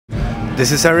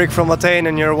This is Erik from Watain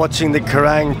and you're watching the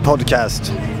Kerrang podcast.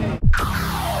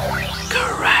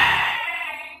 Kerrang!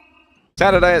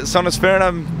 Saturday at Sonosphere and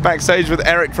I'm backstage with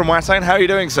Erik from Watain. How are you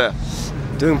doing, sir?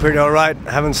 Doing pretty alright.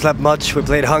 Haven't slept much. We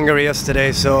played Hungary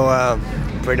yesterday, so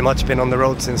pretty much been on the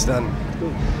road since then.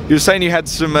 You were saying you had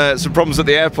some problems at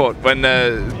the airport when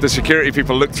the security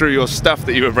people looked through your stuff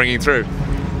that you were bringing through.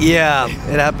 Yeah,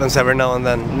 it happens every now and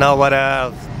then. Now what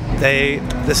the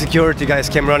security guys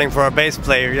came running for our bass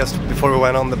player just before we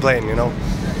went on the plane, you know.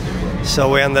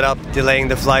 So we ended up delaying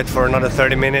the flight for another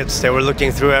 30 minutes. They were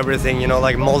looking through everything, you know,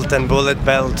 like molten bullet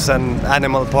belts and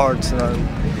animal parts.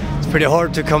 It's pretty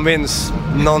hard to convince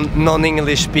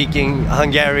non-English speaking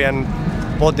Hungarian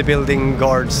bodybuilding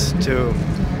guards to...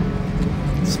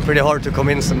 It's pretty hard to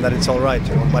convince them that it's all right,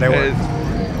 you know, but I worked.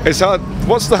 It's hard.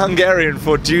 What's the Hungarian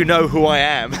for do you know who I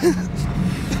am?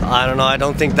 I don't know, I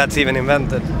don't think that's even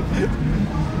invented.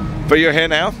 But you're here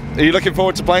now. Are you looking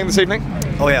forward to playing this evening?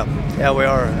 Oh yeah, yeah we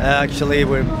are. Actually,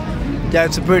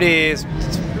 it's a pretty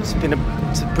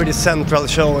central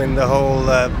show in the whole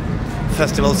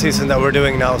festival season that we're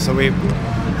doing now. So we've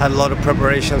had a lot of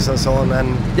preparations and so on,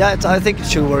 and yeah, I think it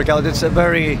should work out. It's a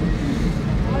very,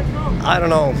 I don't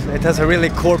know, it has a really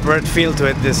corporate feel to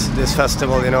it, this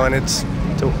festival, you know, and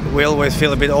we always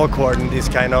feel a bit awkward in these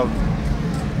kind of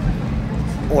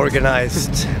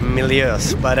organized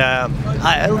milieus, but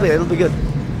it'll be good.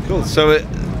 Cool. So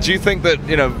do you think that,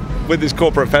 you know, with this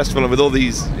corporate festival and with all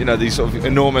these, you know, these sort of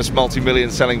enormous multi-million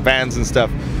selling bands and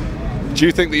stuff, do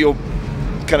you think that you're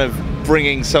kind of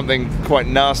bringing something quite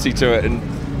nasty to it and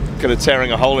kind of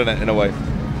tearing a hole in it in a way?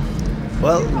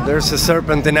 Well, there's a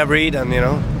serpent in every Eden, you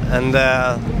know, and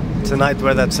tonight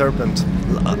we're that serpent,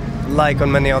 like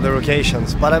on many other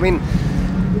occasions. But I mean,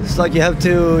 it's like you have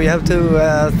to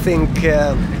think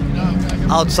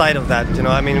outside of that, you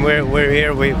know. I mean, we're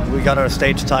here. We got our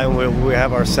stage time. We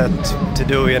have our set to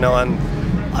do, you know. And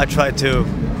I try to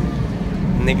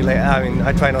neglect. I mean,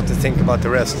 I try not to think about the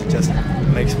rest. It just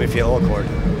makes me feel awkward.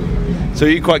 So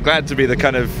you're quite glad to be the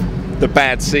kind of the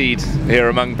bad seed here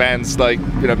among bands like,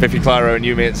 you know, Biffy Clyro and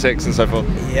You Me at 6 and so forth.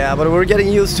 Yeah, but we're getting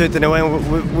used to it in a way.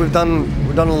 We've done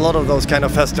a lot of those kind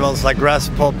of festivals like Grass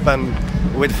Pop and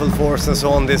With Full Force and so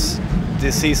on this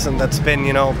season. That's been,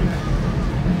 you know,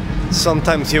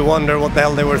 sometimes you wonder what the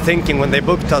hell they were thinking when they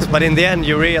booked us, but in the end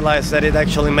you realize that it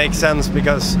actually makes sense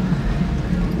because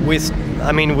we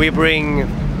bring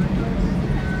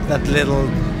that little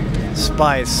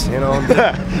spice, you know,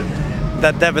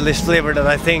 that devilish flavor that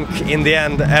I think in the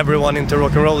end everyone into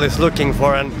rock and roll is looking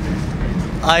for. And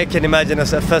I can imagine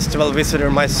as a festival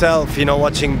visitor myself, you know,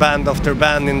 watching band after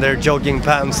band in their jogging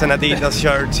pants and Adidas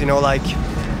shirts, you know, like,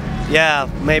 yeah,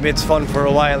 maybe it's fun for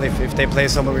a while if they play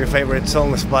some of your favorite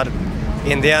songs, but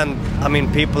in the end, I mean,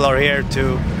 people are here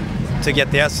to get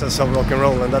the essence of rock and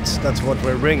roll, and that's what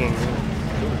we're bringing.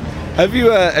 Have you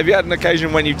had an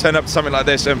occasion when you turn up to something like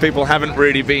this and people haven't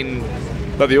really been,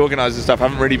 like the organisers stuff,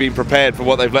 haven't really been prepared for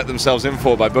what they've let themselves in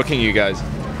for by booking you guys?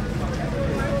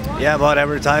 Yeah, about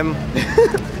every time.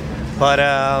 But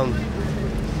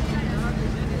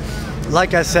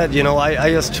like I said, you know,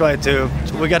 I just try to.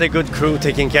 We got a good crew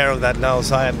taking care of that now,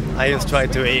 so I just try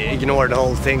to ignore the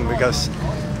whole thing because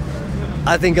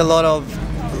I think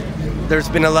there's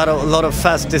been a lot of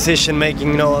fast decision making.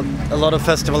 You know, a lot of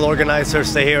festival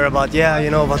organizers, they hear about, yeah, you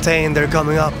know, Watain, they're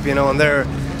coming up, you know, and they're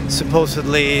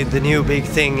supposedly the new big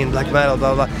thing in black metal,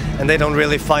 blah blah, and they don't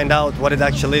really find out what it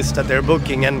actually is that they're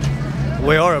booking. And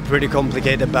we are a pretty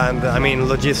complicated band, I mean,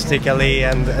 logistically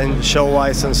and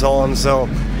show-wise and so on, so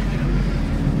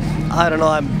I don't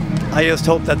know, I just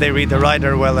hope that they read the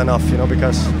rider well enough, you know,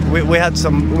 because we had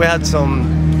some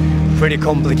pretty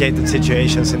complicated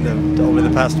situations over the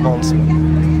past months.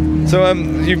 So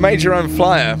you've made your own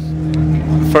flyer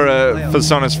for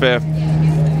Sonosphere.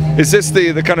 Is this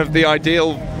the kind of the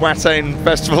ideal Watain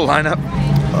festival lineup?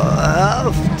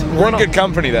 We're in good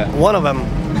company there. One of them.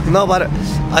 No, but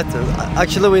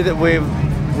actually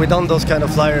we've done those kind of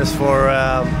flyers for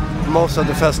most of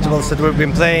the festivals that we've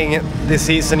been playing this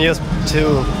season, just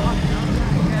to,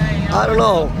 I don't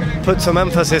know, put some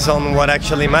emphasis on what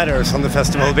actually matters on the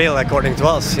festival bill, according to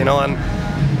us, you know. And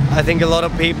I think a lot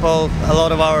of people, a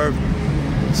lot of our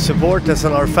supporters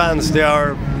and our fans, they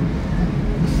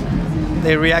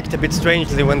react a bit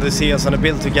strangely when they see us on a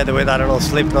bill together with, I don't know,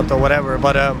 Slipknot or whatever,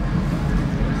 but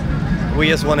we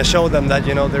just want to show them that,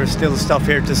 you know, there's still stuff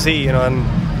here to see, you know, and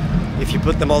if you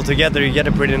put them all together you get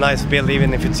a pretty nice bill,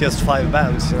 even if it's just 5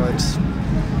 bands, you know. I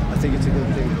think it's a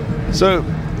good thing. So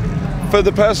for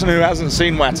the person who hasn't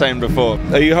seen Watain before,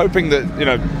 are you hoping that, you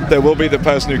know, there will be the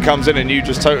person who comes in and you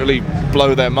just totally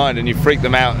blow their mind and you freak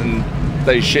them out and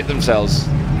they shit themselves?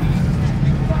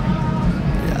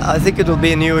 I think it will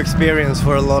be a new experience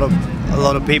for a lot of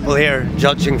people here,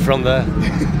 judging from the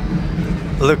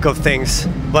look of things.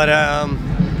 But I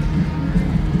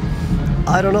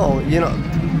don't know. You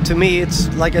know, to me, it's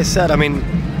like I said. I mean,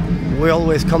 we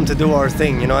always come to do our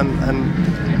thing, you know, and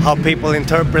how people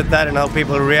interpret that and how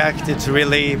people react. It's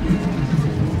really,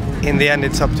 in the end,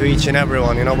 it's up to each and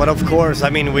everyone, you know. But of course,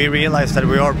 I mean, we realize that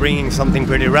we are bringing something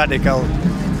pretty radical,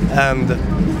 and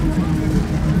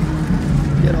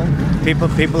you know,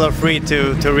 people are free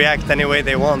to react any way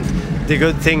they want. The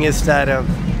good thing is that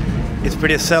it's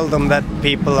pretty seldom that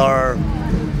people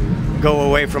go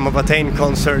away from a Watain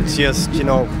concert just, you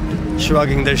know,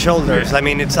 shrugging their shoulders. I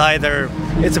mean, it's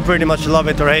a pretty much love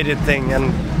it or hate it thing,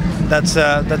 and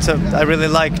I really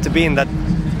like to be in that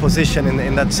position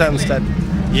in that sense that,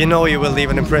 you know, you will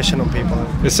leave an impression on people.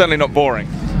 It's certainly not boring.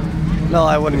 No,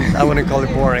 I wouldn't call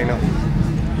it boring. No.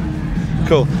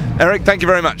 Cool. Erik, thank you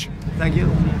very much. Thank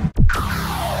you.